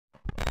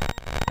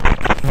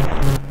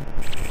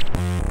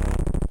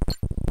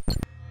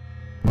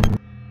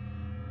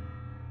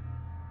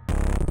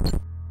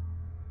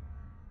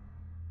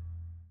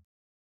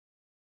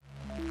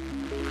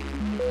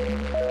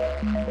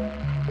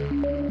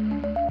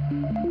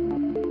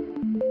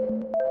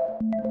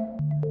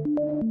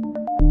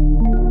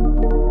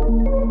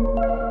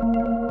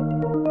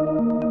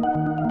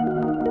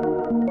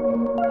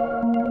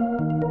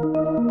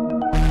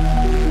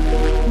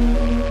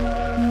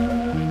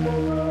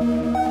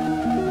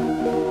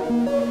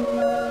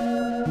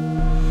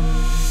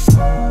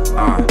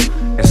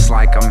It's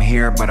like I'm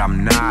here, but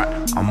I'm not.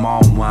 I'm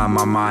on one,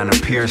 my mind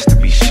appears to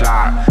be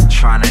shot.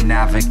 Trying to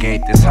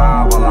navigate this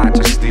high while I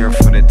just steer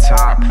for the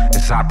top.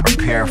 As I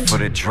prepare for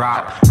the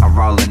drop, I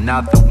roll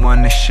another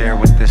one to share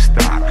with this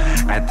thought.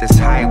 At this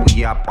height,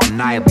 we up all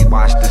night, we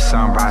watch the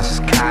sunrise as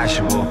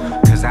casual.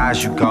 Cause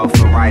as you go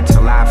from right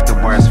till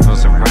afterwards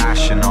feels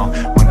irrational.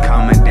 When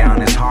coming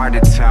down, it's hard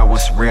to tell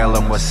what's real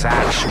and what's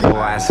actual.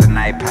 As the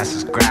night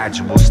passes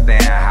gradual,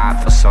 staying high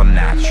feels so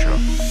natural.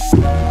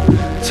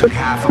 Took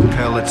half a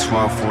pill at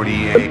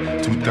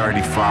 12:48,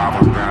 2:35.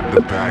 I grabbed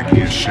the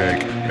baggie and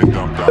shake and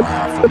dumped out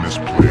half of this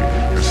plate.